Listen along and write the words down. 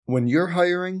When you're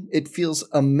hiring, it feels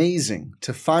amazing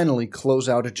to finally close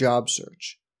out a job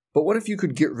search. But what if you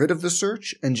could get rid of the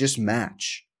search and just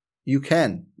match? You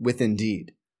can with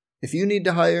Indeed. If you need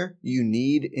to hire, you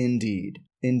need Indeed.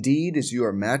 Indeed is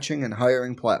your matching and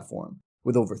hiring platform.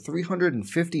 With over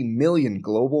 350 million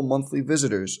global monthly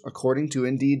visitors, according to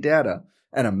Indeed data,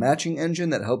 and a matching engine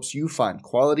that helps you find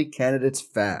quality candidates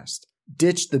fast.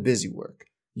 Ditch the busy work.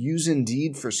 Use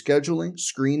Indeed for scheduling,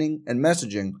 screening, and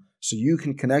messaging so you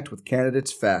can connect with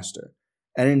candidates faster.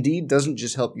 And Indeed doesn't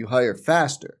just help you hire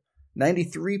faster.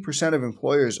 93% of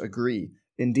employers agree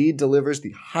Indeed delivers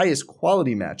the highest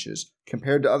quality matches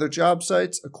compared to other job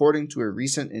sites, according to a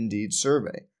recent Indeed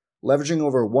survey. Leveraging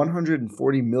over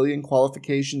 140 million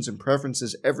qualifications and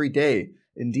preferences every day,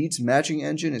 Indeed's matching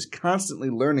engine is constantly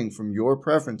learning from your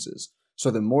preferences, so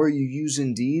the more you use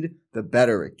Indeed, the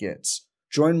better it gets.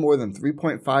 Join more than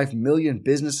 3.5 million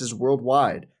businesses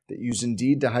worldwide that use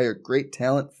Indeed to hire great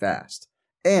talent fast.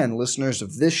 And listeners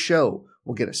of this show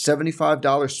will get a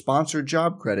 $75 sponsored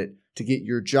job credit to get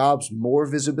your jobs more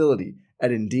visibility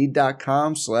at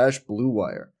Indeed.com/Blue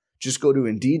Wire. Just go to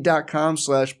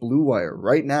Indeed.com/Blue Wire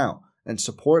right now and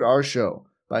support our show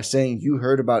by saying you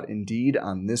heard about Indeed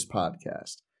on this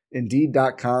podcast.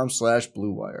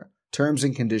 Indeed.com/Blue Wire. Terms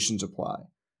and conditions apply.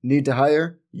 Need to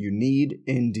hire? You need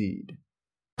Indeed.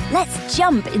 Let's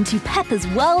jump into Peppa's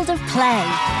world of play.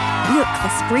 Look for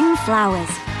spring flowers,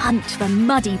 hunt for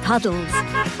muddy puddles,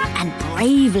 and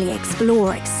bravely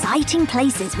explore exciting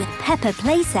places with Peppa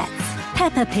playsets.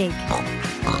 Peppa Pig.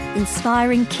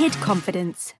 Inspiring kid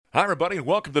confidence. Hi, everybody, and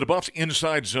welcome to the Buffs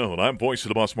Inside Zone. I'm voice of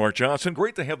the Buffs, Mark Johnson.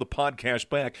 Great to have the podcast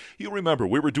back. You'll remember,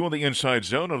 we were doing the Inside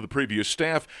Zone under the previous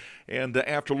staff, and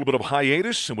after a little bit of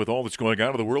hiatus, and with all that's going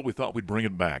on in the world, we thought we'd bring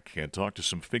it back and talk to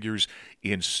some figures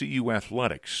in CU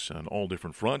athletics on all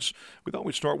different fronts. We thought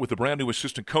we'd start with the brand new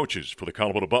assistant coaches for the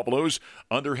Colorado Buffaloes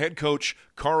under head coach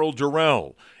Karl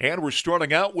Dorrell. And we're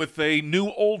starting out with a new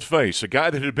old face, a guy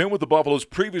that had been with the Buffaloes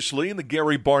previously in the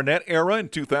Gary Barnett era in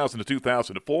 2000 to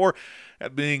 2004,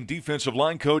 that being defensive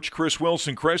line coach Chris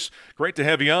Wilson. Chris, great to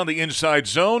have you on the Inside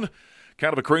Zone.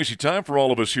 Kind of a crazy time for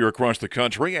all of us here across the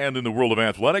country and in the world of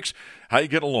athletics. How you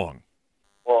get along?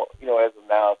 Well, as of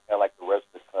now, it's kind of like the rest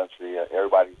of the country.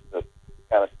 Everybody's just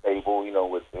kind of stable,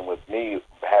 with me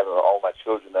having all my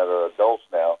children that are adults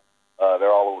now,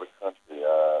 they're all over the country.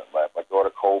 My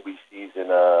daughter Colby, she's in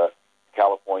the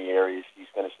California area. She's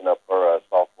finishing up her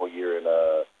sophomore year in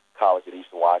college at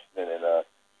Eastern Washington, and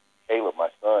Caleb, my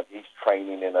son, he's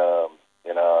training in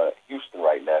Houston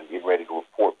right now, getting ready to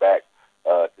report back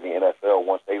to the NFL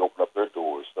once they open up their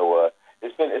doors. So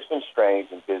it's been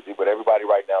strange and busy, but everybody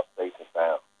right now is safe and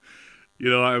sound.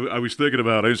 I was thinking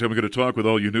about, as I'm going to talk with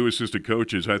all you new assistant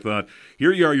coaches, I thought,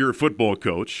 here you are, you're a football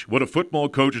coach. What a football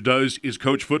coach does is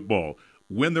coach football.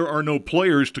 When there are no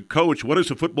players to coach, what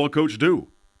does a football coach do?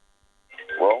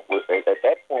 Well, at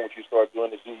that point, what you start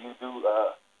doing is you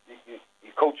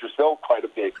coach yourself quite a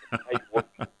bit. You work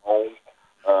from home.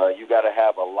 You got to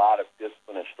have a lot of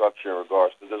discipline and structure in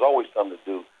regards to. There's always something to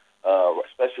do,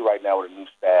 especially right now with a new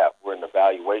staff. We're in the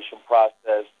evaluation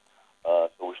process, so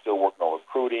we're still working on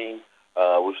recruiting.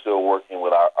 We're still working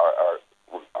with our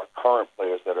current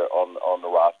players that are on the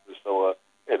roster. So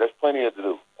there's plenty to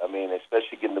do.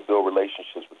 Especially getting to build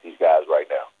relationships with these guys right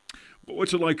now.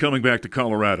 What's it like coming back to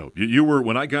Colorado? You were,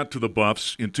 when I got to the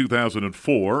Buffs in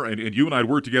 2004, and you and I had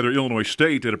worked together at Illinois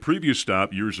State at a previous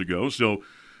stop years ago, so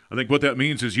I think what that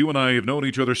means is you and I have known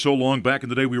each other so long. Back in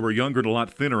the day, we were younger and a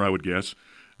lot thinner, I would guess.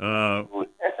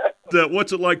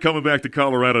 What's it like coming back to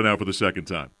Colorado now for the second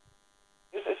time?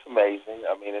 It's amazing.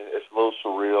 It's a little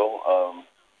surreal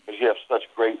because you have such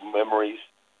great memories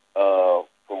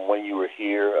from when you were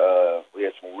here. We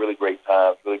had some really great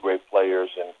times, really great players,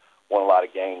 and won a lot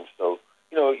of games. So,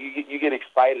 you get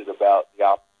excited about the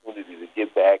opportunity to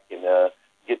get back and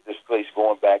get this place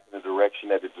going back in the direction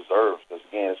that it deserves. Because,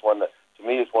 again, it's one of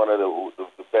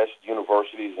the best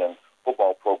universities and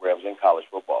football programs in college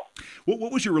football.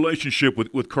 What was your relationship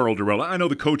with Karl Dorrell? I know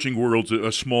the coaching world's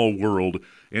a small world,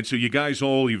 and so you guys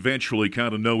all eventually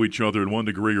kind of know each other in one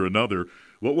degree or another.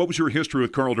 What was your history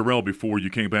with Karl Dorrell before you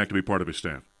came back to be part of his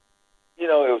staff? It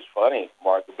was funny,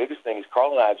 Mark. The biggest thing is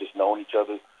Karl and I have just known each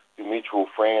other through mutual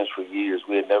friends for years.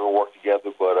 We had never worked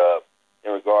together, but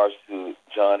in regards to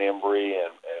John Embry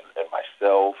and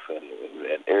myself and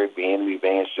Eric Bieniemy,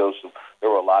 Vance Joseph, there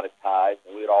were a lot of ties,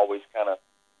 and we had always kind of,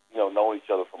 known each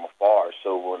other from afar.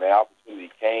 So when the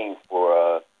opportunity came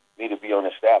for me to be on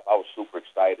his staff, I was super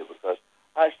excited because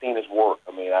I had seen his work.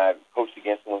 I coached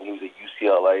against him when he was at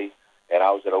UCLA, and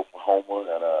I was at Oklahoma,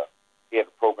 and he had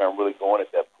the program really going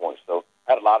at that point. So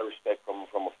I had a lot of respect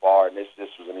from afar, and this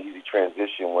was an easy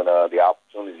transition when the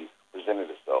opportunity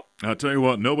I'll tell you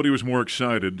what, nobody was more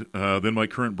excited than my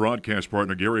current broadcast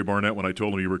partner, Gary Barnett, when I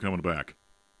told him you were coming back.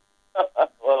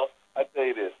 Well, I tell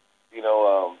you this,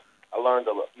 I learned,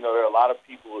 there are a lot of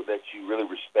people that you really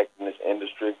respect in this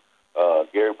industry.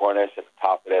 Gary Barnett's at the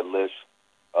top of that list.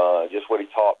 Just what he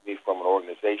taught me from an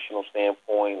organizational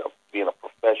standpoint, of being a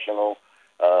professional,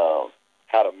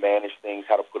 how to manage things,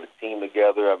 how to put a team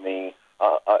together. I mean,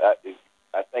 I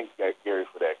thank Gary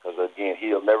for that because, again,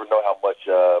 he'll never know how much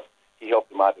he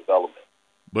helped in my development.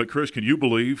 But, Chris, can you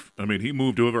believe, he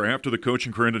moved over after the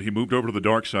coaching career, he moved over to the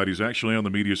dark side. He's actually on the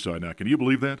media side now. Can you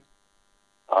believe that?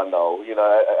 I know.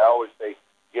 I always say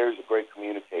Gary's a great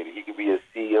communicator. He could be a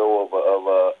CEO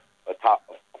of a top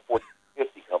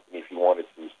 50 company if he wanted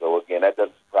to. So, again, that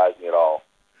doesn't surprise me at all.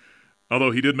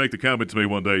 Although he did make the comment to me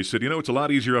one day. He said, it's a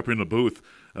lot easier up here in the booth.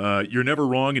 You're never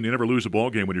wrong and you never lose a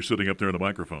ball game when you're sitting up there in the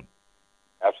microphone.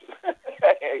 Absolutely.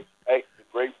 hey,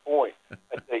 great point.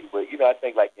 I think, but, I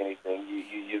think like anything,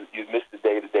 you miss the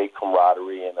day-to-day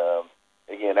camaraderie. And,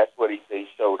 again, that's what he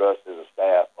showed us as a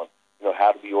staff on,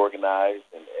 how to be organized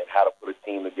and how to put a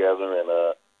team together. And,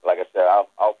 like I said,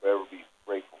 I'll forever be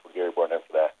grateful for Gary Barnett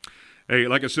for that. Hey,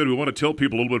 like I said, we want to tell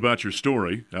people a little bit about your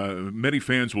story. Many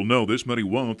fans will know this, many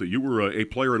won't, that you were a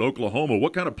player at Oklahoma.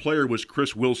 What kind of player was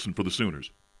Chris Wilson for the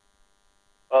Sooners?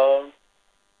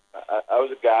 I was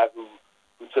a guy who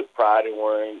took pride in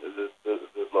wearing the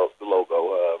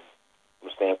logo. From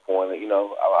a standpoint,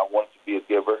 I wanted to be a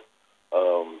giver.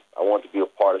 I wanted to be a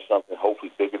part of something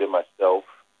hopefully bigger than myself.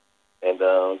 And,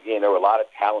 again, there were a lot of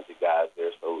talented guys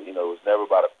there. So, it was never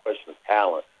about a question of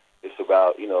talent. It's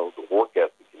about, the work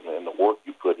ethic and the work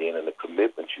you put in and the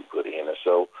commitment you put in. And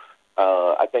so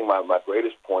I think my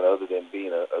greatest point, other than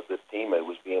being a good teammate,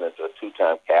 was being a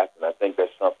two-time captain. I think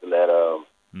that's something that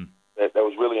that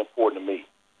was really important to me.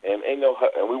 And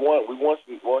we won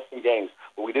some games,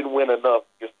 but we didn't win enough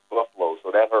against Buffalo,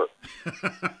 so that hurt.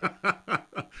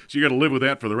 So you got to live with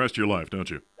that for the rest of your life, don't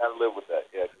you? Got to live with that,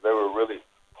 yeah. Because they were a really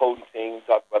potent team.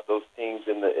 Talk about those teams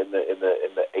in the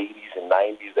 80s and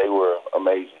 90s. They were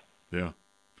amazing. Yeah.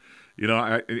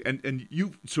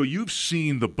 You've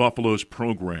seen the Buffalo's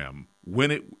program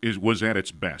when it was at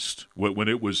its best, when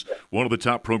it was one of the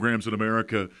top programs in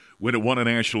America, when it won a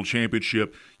national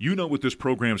championship. You know what this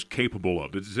program's capable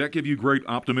of. Does that give you great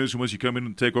optimism as you come in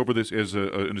and take over this as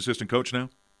an assistant coach now?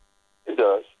 It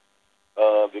does,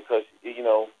 because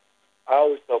I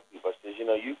always tell people, I says,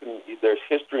 there's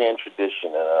history and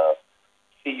tradition, and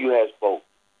CU has both.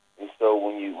 And so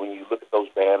when you look at those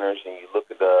banners and you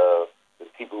look at the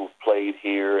people who've played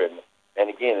here, and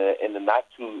again, in the not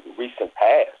too recent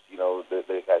past,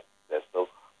 they've had that. So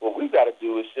what we've got to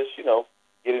do is just,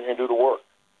 get in here and do the work.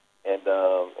 And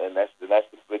that's the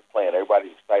big plan.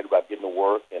 Everybody's excited about getting to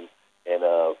work and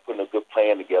putting a good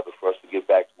plan together for us to get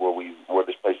back to where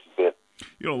this place has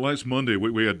been. Last Monday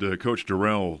we had Coach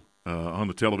Durrell on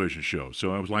the television show.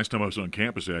 So last time I was on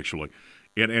campus, actually.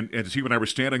 And as he and I were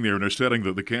standing there and they're setting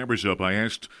the cameras up, I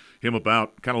asked him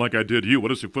about, kind of like I did you, what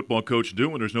does a football coach do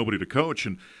when there's nobody to coach?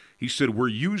 And he said, we're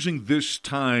using this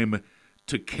time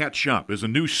to catch up. As a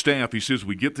new staff, he says,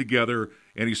 we get together,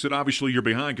 and he said, obviously you're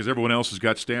behind because everyone else has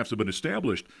got staffs that have been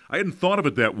established. I hadn't thought of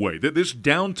it that way. That this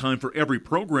downtime for every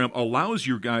program allows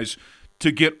your guys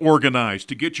to get organized,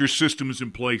 to get your systems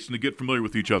in place, and to get familiar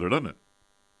with each other, doesn't it?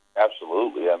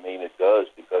 Absolutely. I mean, it does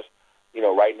because,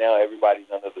 right now everybody's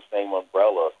under the same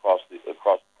umbrella across the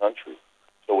country.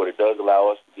 So what it does allow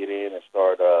us to get in and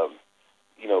start,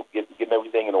 getting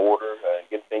everything in order,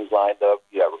 getting things lined up.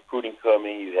 You have recruiting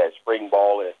coming. You had spring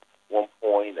ball at one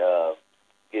point,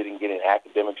 getting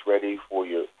academics ready for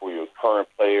your current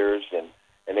players, and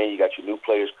then you got your new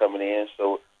players coming in.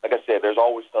 So, like I said, there's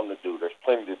always something to do. There's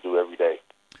plenty to do every day.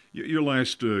 Your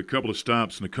last couple of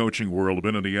stops in the coaching world have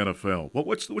been in the NFL.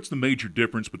 What's the major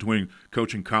difference between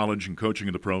coaching college and coaching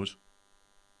in the pros?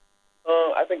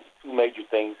 I think the two major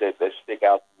things that stick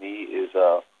out to me is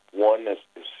one is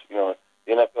the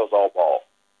NFL's all ball.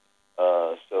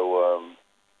 So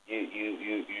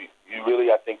you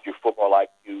really, I think your football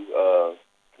IQ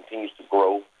continues to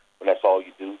grow when that's all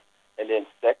you do. And then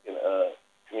second,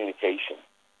 communication.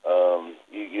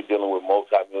 You're dealing with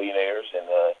multimillionaires,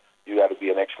 and you got to be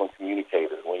an excellent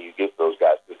communicator when you get those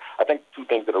guys. I think the two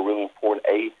things that are really important,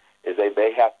 A, is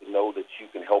they have to know that you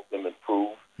can help them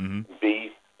improve. Mm-hmm.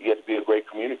 B, you have to be a great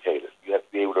communicator. You have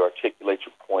to be able to articulate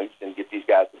your points and get these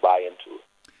guys to buy into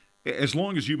it. As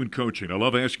long as you've been coaching, I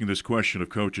love asking this question of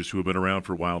coaches who have been around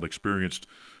for a while, experienced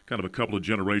kind of a couple of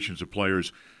generations of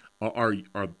players. Are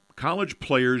college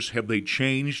players, have they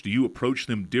changed? Do you approach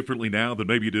them differently now than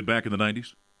maybe you did back in the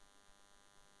 90s?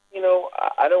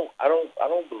 I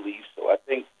don't believe so. I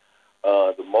think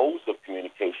the modes of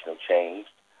communication have changed.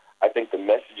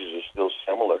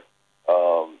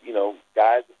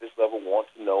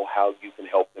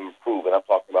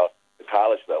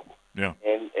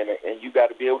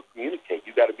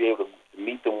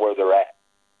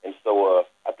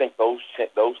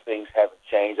 those things haven't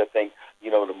changed. I think,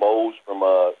 the modes from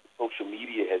social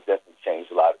media has definitely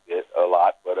changed a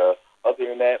lot. But other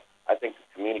than that, I think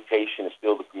the communication is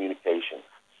still the communication.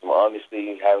 Some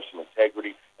honesty, having some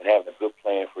integrity, and having a good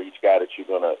plan for each guy that you're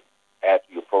going to add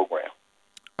to your program.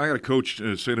 I had a coach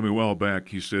say to me a while back,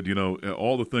 he said,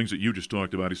 all the things that you just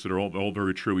talked about, he said, are all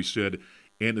very true. He said,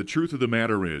 and the truth of the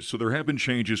matter is, so there have been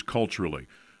changes culturally,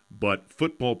 but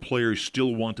football players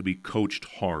still want to be coached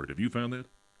hard. Have you found that?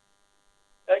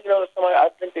 I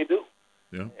think they do.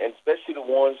 Yeah. And especially the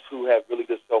ones who have really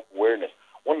good self-awareness.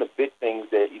 One of the big things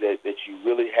that you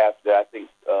really have to, I think,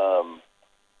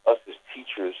 us as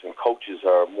teachers and coaches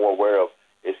are more aware of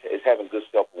is having good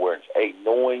self-awareness.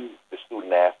 Knowing the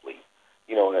student athlete,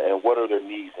 and what are their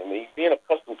needs, and being a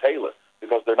custom tailor,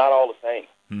 because they're not all the same.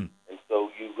 And so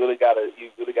you really gotta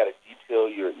detail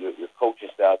your coaching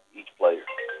style to each player.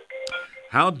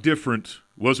 How different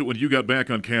was it when you got back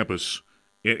on campus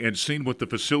and seen what the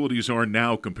facilities are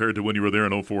now compared to when you were there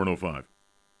in 2004 and 2005?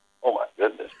 Oh my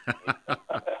goodness,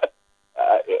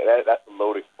 that's a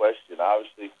loaded question.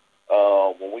 Obviously,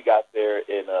 when we got there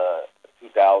in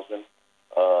 2000,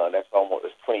 that's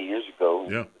 20 years ago.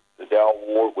 Yeah. The Dow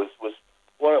Ward was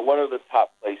one of the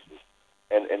top places,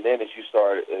 and then as you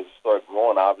start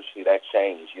growing, obviously that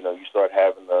changed. You start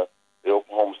having the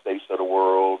Oklahoma States of the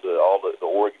world, all the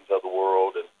Oregons of the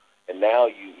world, and now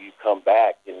you come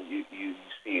back and you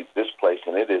see this place,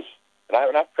 and it is.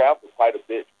 And I've traveled quite a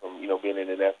bit from being in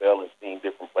the NFL and seeing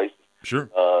different places. Sure.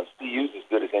 CU's as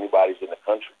good as anybody's in the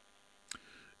country.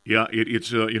 Yeah,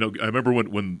 it's I remember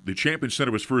when the Champion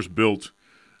Center was first built.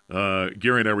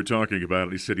 Gary and I were talking about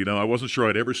it. He said, I wasn't sure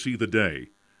I'd ever see the day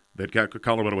that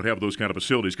Colorado would have those kind of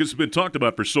facilities, because it's been talked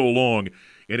about for so long,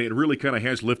 and it really kind of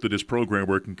has lifted this program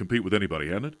where it can compete with anybody,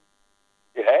 hasn't it?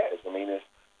 It has. I mean, it's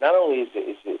not only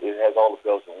it has all the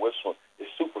bells and whistles,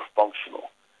 it's super functional.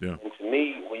 Yeah. And to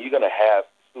me, when you're going to have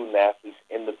student athletes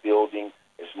in the building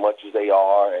as much as they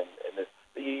are, and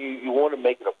you want to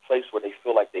make it a place where they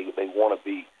feel like they want to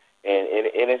be, and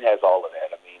it has all of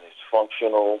that. I mean, it's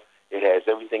functional. It has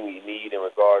everything you need in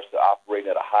regards to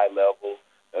operating at a high level,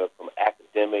 from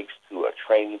academics to a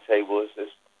training table.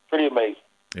 It's pretty amazing.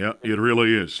 Yeah, it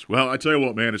really is. Well, I tell you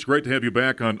what, man, it's great to have you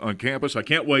back on campus. I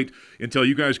can't wait until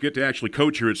you guys get to actually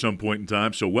coach here at some point in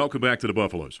time, so welcome back to the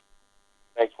Buffaloes.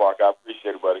 Thanks, Mark. I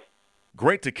appreciate it, buddy.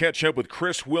 Great to catch up with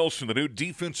Chris Wilson, the new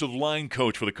defensive line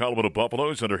coach for the Colorado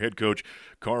Buffaloes under head coach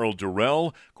Karl Dorrell.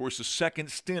 Of course, the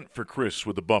second stint for Chris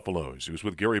with the Buffaloes. He was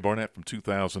with Gary Barnett from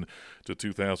 2000 to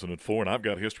 2004, and I've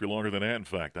got history longer than that. In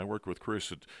fact, I worked with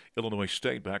Chris at Illinois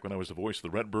State back when I was the voice of the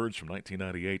Redbirds from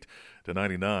 1998 to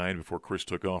 99 before Chris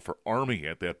took off for Army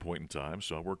at that point in time,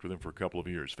 so I worked with him for a couple of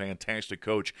years. Fantastic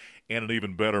coach and an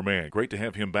even better man. Great to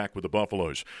have him back with the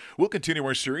Buffaloes. We'll continue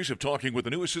our series of talking with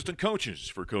the new assistant coaches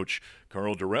for Coach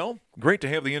Karl Dorrell. Great to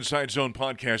have the Inside Zone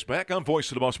podcast back. I'm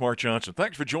Voice of the Boss, Mark Johnson.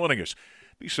 Thanks for joining us.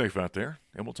 Be safe out there,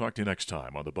 and we'll talk to you next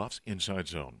time on the Buffs Inside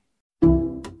Zone.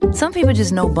 Some people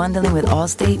just know bundling with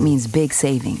Allstate means big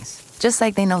savings. Just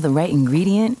like they know the right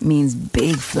ingredient means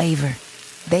big flavor.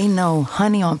 They know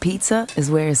honey on pizza is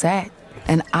where it's at.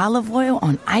 And olive oil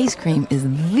on ice cream is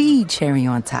the cherry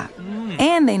on top.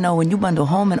 And they know when you bundle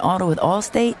home and auto with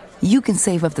Allstate, you can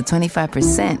save up to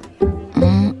 25%.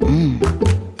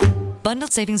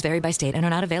 Bundled savings vary by state and are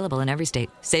not available in every state.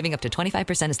 Saving up to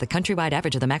 25% is the countrywide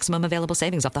average of the maximum available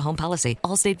savings off the home policy.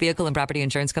 Allstate Vehicle and Property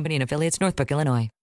Insurance Company and affiliates, Northbrook, Illinois.